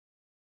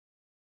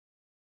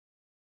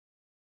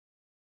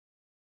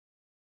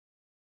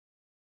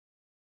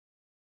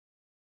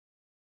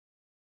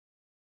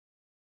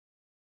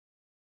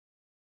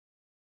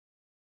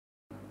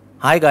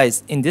Hi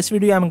guys, in this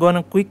video I'm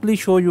gonna quickly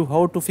show you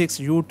how to fix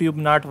YouTube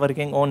not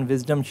working on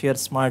Wisdom Share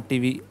Smart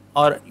TV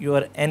or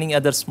your any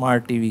other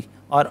smart TV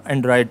or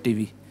Android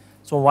TV.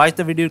 So watch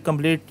the video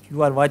complete.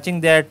 You are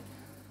watching that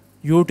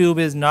YouTube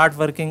is not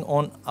working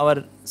on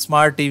our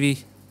smart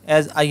TV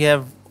as I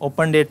have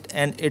opened it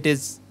and it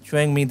is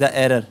showing me the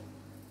error.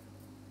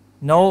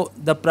 Now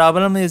the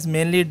problem is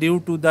mainly due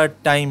to the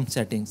time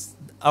settings.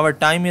 Our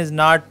time is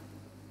not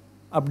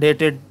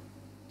updated,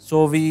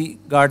 so we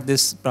got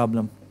this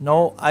problem.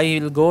 Now I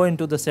will go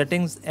into the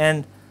settings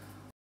and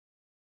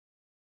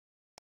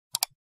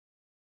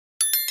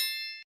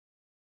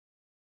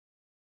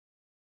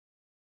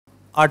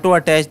auto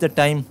attach the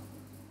time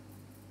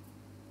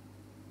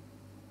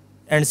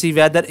and see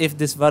whether if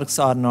this works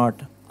or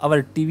not,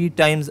 our TV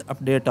times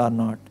update or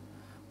not.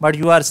 But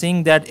you are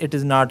seeing that it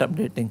is not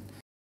updating.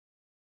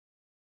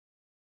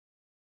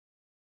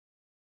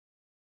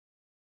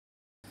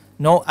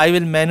 Now I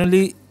will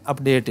manually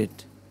update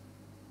it.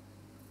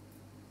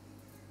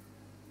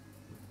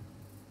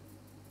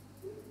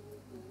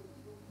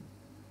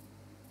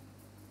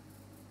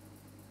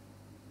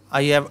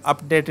 I have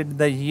updated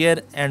the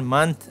year and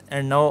month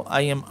and now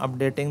I am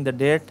updating the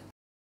date.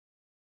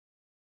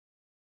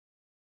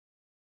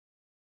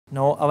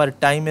 Now our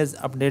time is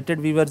updated,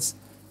 viewers.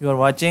 You are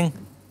watching.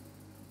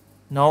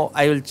 Now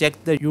I will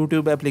check the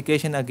YouTube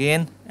application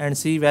again and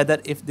see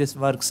whether if this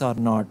works or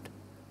not.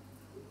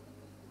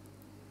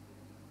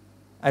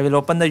 I will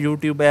open the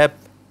YouTube app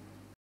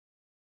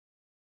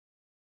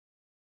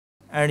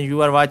and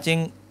you are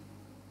watching,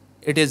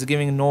 it is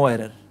giving no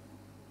error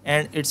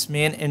and its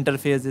main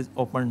interface is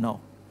open now.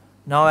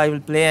 Now I will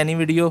play any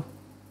video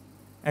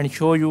and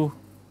show you.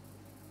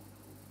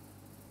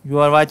 You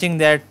are watching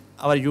that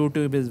our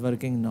YouTube is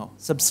working now.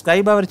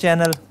 Subscribe our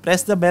channel,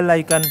 press the bell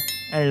icon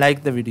and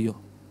like the video.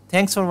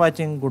 Thanks for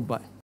watching.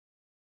 Goodbye.